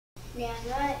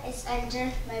Rihanna is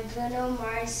under my Bruno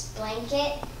Mars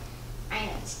blanket. I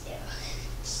know what to do.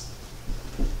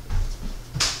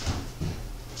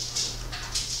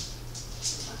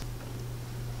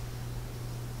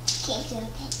 Okay, do it.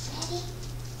 Ready?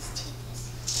 Let's do this.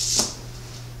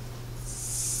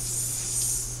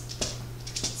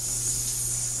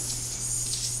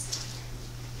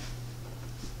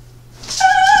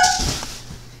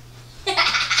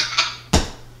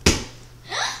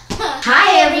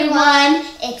 Hi everyone,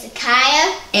 It's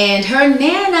Akyah and her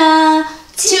Nana,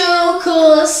 two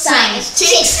cool science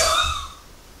chicks.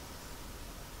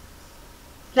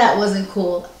 That wasn't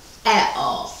cool at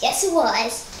all. Yes, it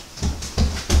was.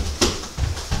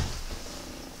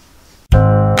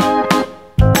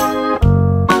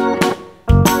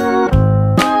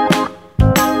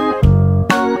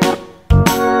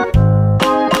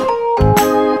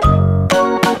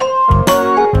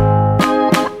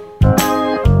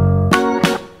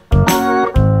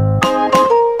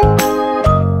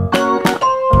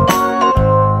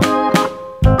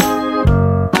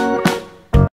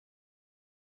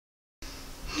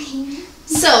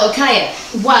 So,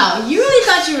 Akyah, wow, you really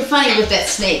thought you were funny with that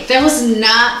snake. That was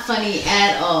not funny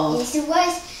at all. Yes, it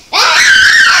was.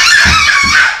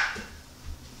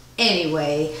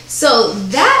 Anyway, so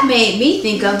that made me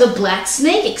think of the black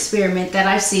snake experiment that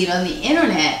I've seen on the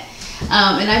internet.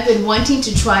 And I've been wanting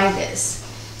to try this.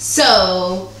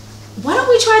 So, why don't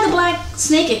we try the black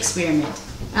snake experiment?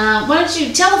 Why don't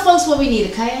you tell the folks what we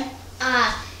need, Akyah?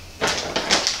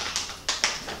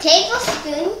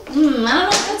 Tablespoon. I don't know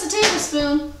if that's a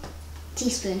tablespoon.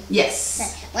 Teaspoon. Yes.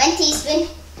 1 teaspoon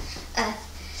of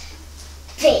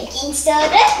baking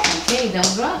soda. Okay,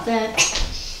 don't drop that.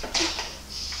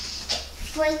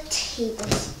 4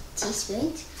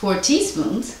 teaspoons 4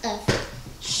 teaspoons of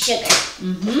sugar.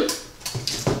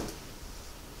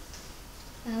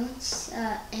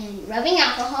 And rubbing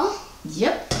alcohol.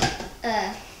 Yep.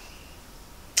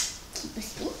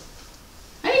 Teaspoon.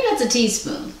 I think that's a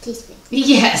teaspoon. Teaspoon.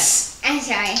 Yes. I'm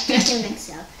sorry, I have to mix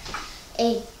up.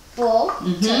 A bowl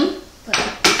to put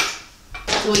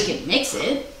So we can mix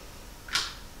it.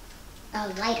 a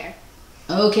lighter.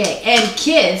 Okay, and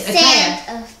kids,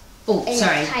 Sand oh, in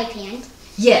sorry. a pie pan.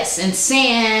 Yes, and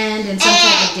sand and some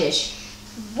type of dish.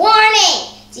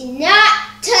 Warning! Do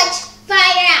not touch fire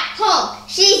at home.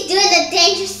 She's doing the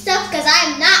dangerous stuff because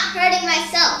I'm not hurting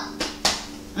myself.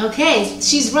 Okay,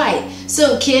 she's right.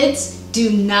 So kids,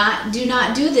 do not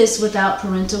do this without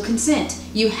parental consent.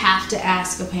 You have to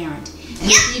ask a parent. And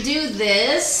if you do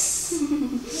this,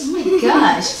 oh my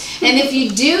gosh. And if you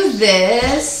do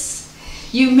this,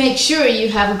 you make sure you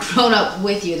have a grown-up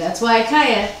with you. That's why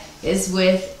Akyah is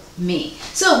with me.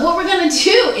 So what we're gonna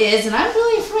do is, and I'm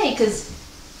really afraid because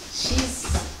she's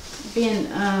being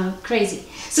crazy.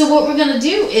 So what we're gonna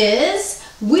do is,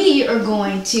 we are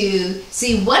going to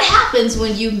see what happens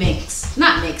when you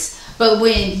but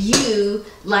when you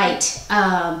light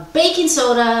baking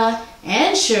soda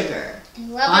and sugar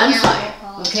on fire,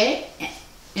 okay?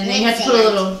 And then you have to put a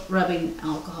little rubbing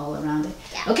alcohol around it.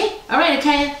 Yeah. Okay, all right,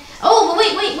 Akyah. Oh, but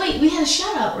wait, we had a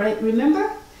shout out, right?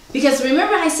 Remember? Because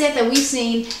remember I said that we've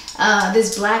seen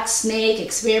this black snake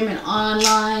experiment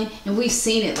online, and we've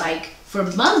seen it like for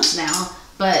months now,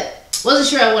 but wasn't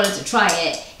sure I wanted to try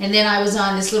it. And then I was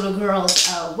on this little girl's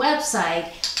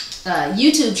website,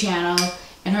 YouTube channel,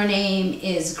 and her name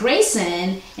is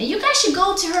Grayson. And you guys should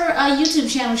go to her YouTube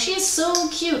channel. She is so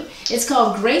cute. It's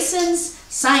called Grayson's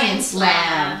Science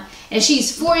Lab. And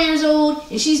she's 4 years old,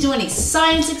 and she's doing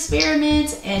science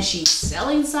experiments, and she's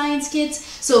selling science kits.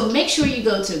 So make sure you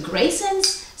go to Grayson's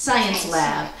Science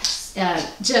Lab.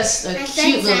 Just a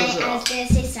cute little girl. I was going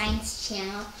to say Science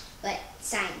Channel, but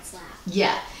Science Lab.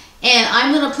 Yeah. And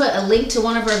I'm going to put a link to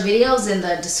one of her videos in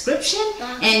the description.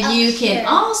 And you can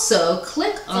also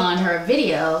click on her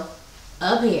video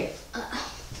up here.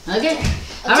 Okay?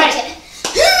 All right.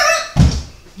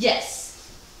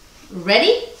 Yes.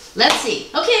 Ready? Let's see.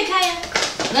 Okay,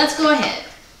 Akyah. Let's go ahead.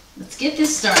 Let's get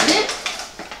this started.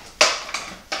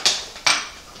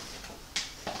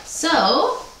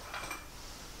 So,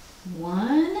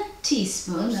 1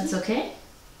 teaspoon. That's okay.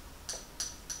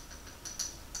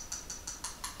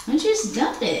 Why don't you just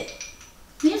dump it?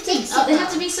 They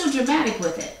have to be so dramatic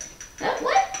with it.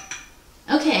 What?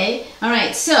 Okay. All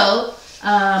right. So,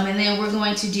 and then we're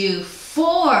going to do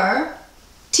 4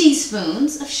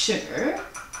 teaspoons of sugar.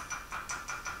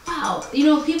 Wow. You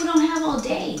know, people don't have all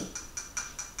day.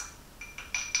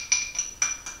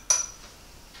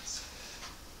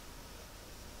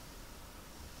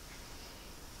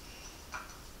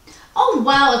 Oh,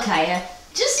 wow, Akyah.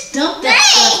 Just dump that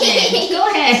stuff in. Go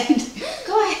ahead.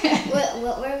 Go ahead.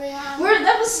 What were we on?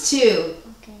 That was 2.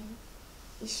 Okay.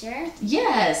 You sure?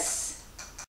 Yes.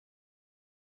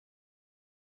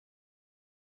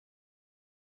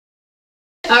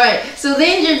 All right, so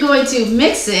then you're going to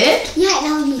mix it. Yeah,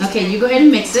 now we mix it. Okay, you go ahead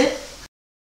and mix it.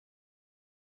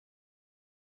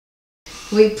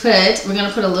 We're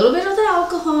gonna put a little bit of the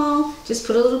alcohol. Just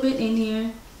put a little bit in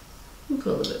here. We'll put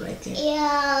a little bit right there.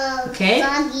 Yeah. Okay.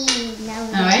 Soggy. Now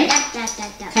All right.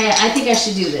 Okay, I think I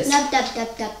should do this.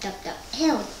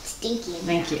 Ew, it's stinky.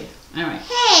 Thank you. All right.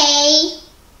 Hey.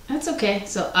 That's okay.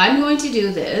 So I'm going to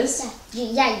do this.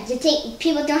 Yeah, you think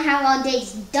people don't have all day,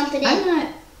 just dump it in. I'm not.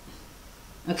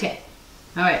 Okay.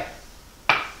 All right.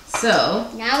 So.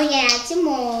 Now we can add some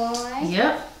more.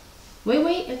 Yep.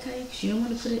 Wait. Okay, because you don't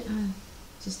want to put it on.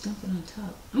 Just dump it on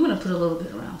top. I'm going to put a little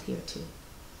bit around here too.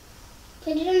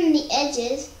 Put it on the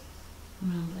edges.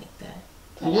 Around like that.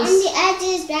 Put it on the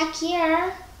edges back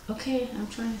here. Okay, I'm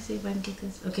trying to see if I can get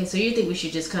this. Okay, so you think we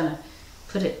should just kind of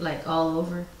put it like all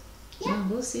over? Yeah. No,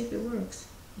 we'll see if it works.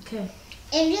 Okay.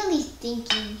 It's really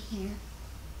stinky here.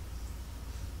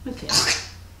 Okay.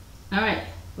 All right.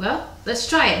 Well, let's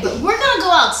try it. But we're going to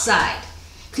go outside.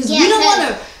 Because we don't want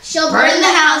to burn the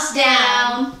house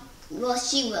down. Well,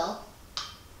 she will.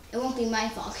 It won't be my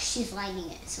fault because she's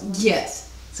lighting it. So yes.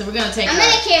 So we're going to take I'm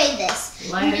going to carry this.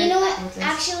 Lighter. You know what?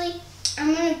 Actually,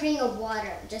 I'm going to bring a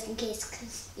water just in case.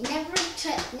 Because you never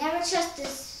trust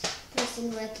this person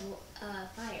with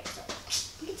fire. So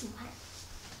get some water.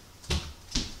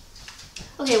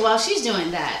 Okay, while she's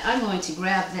doing that, I'm going to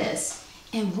grab this.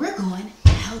 And we're going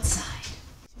outside.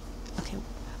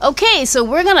 Okay, so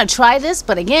we're going to try this.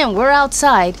 But again, we're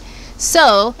outside.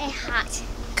 So, It's hot.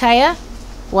 Akyah,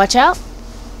 watch out.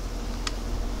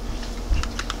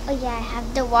 Oh yeah, I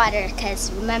have the water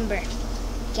because remember,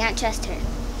 you can't trust her.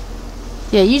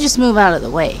 Yeah, you just move out of the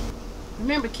way.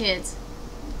 Remember, kids.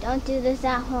 Don't do this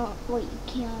at home. Well, you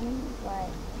can, but...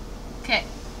 Okay.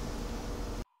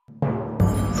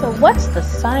 So what's the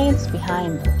science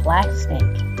behind the black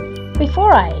snake?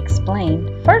 Before I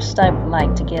explain, first I would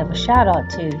like to give a shout out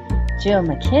to Jill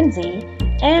McKenzie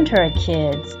and her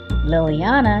kids,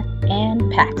 Liliana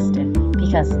and Paxton,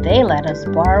 because they let us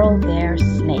borrow their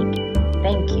snake.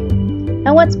 Thank you.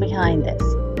 Now what's behind this?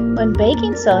 When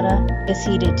baking soda is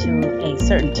heated to a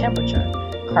certain temperature,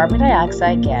 carbon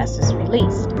dioxide gas is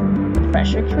released. The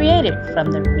pressure created from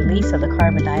the release of the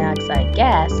carbon dioxide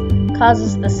gas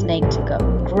causes the snake to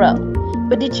grow.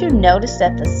 But did you notice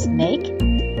that the snake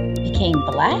became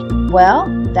black? Well,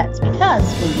 that's because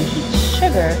when you heat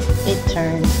sugar, it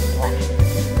turns black.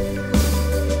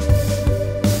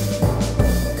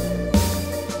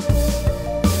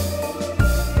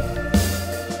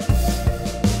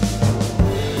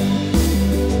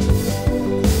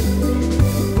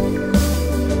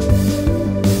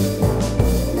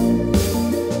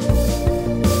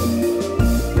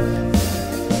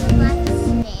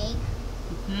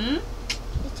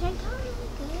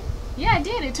 Yeah, it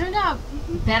did. It turned out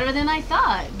better than I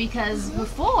thought because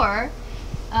before,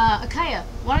 Akyah,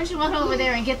 why don't you run over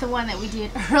there and get the one that we did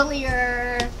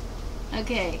earlier?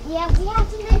 Okay. Yeah, we have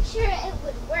to make sure it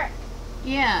would work.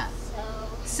 Yeah.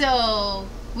 So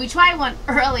we tried one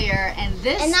earlier, and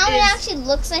this. And now it actually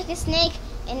looks like a snake.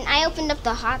 And I opened up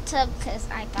the hot tub because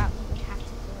I thought we would have to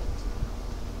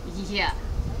do it. Yeah.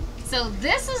 So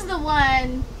this is the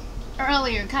one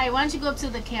earlier. Akyah, why don't you go up to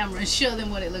the camera and show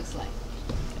them what it looks like?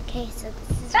 Okay, so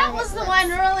this is That was the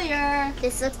one earlier.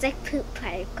 This looks like poop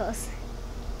particles.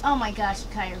 Oh my gosh,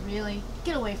 Akyah, really?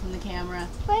 Get away from the camera.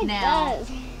 But it now. does.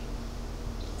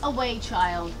 Away,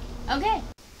 child. Okay.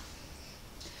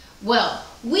 Well,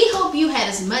 we hope you had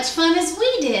as much fun as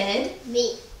we did.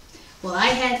 Me. Well, I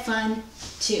had fun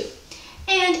too.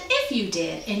 And if you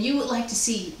did and you would like to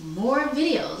see more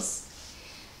videos,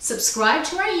 subscribe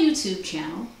to our YouTube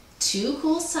channel, Two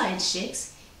Cool Science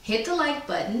Chicks. Hit the like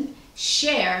button,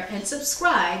 share, and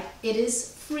subscribe. It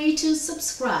is free to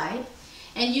subscribe.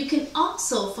 And you can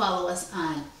also follow us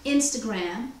on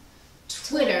Instagram,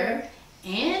 Twitter,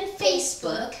 and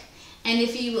Facebook. And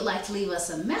if you would like to leave us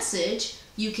a message,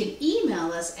 you can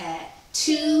email us at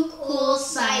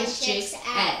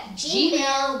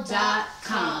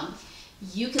twocoolsciencechicks@gmail.com.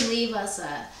 You can leave us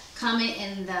a comment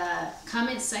in the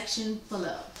comment section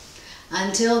below.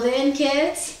 Until then,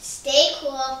 kids, Stay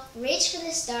cool, reach for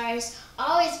the stars,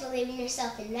 always believe in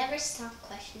yourself, and never stop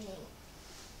questioning.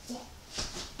 Yeah.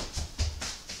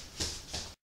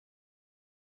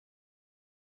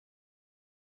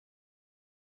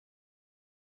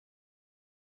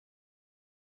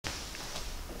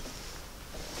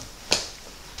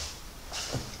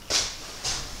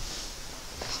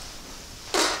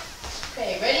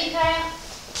 okay, ready, Akyah?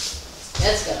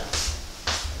 Let's go.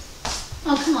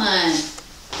 Oh, come on.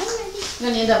 I'm ready. You're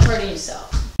going to end up hurting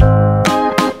yourself.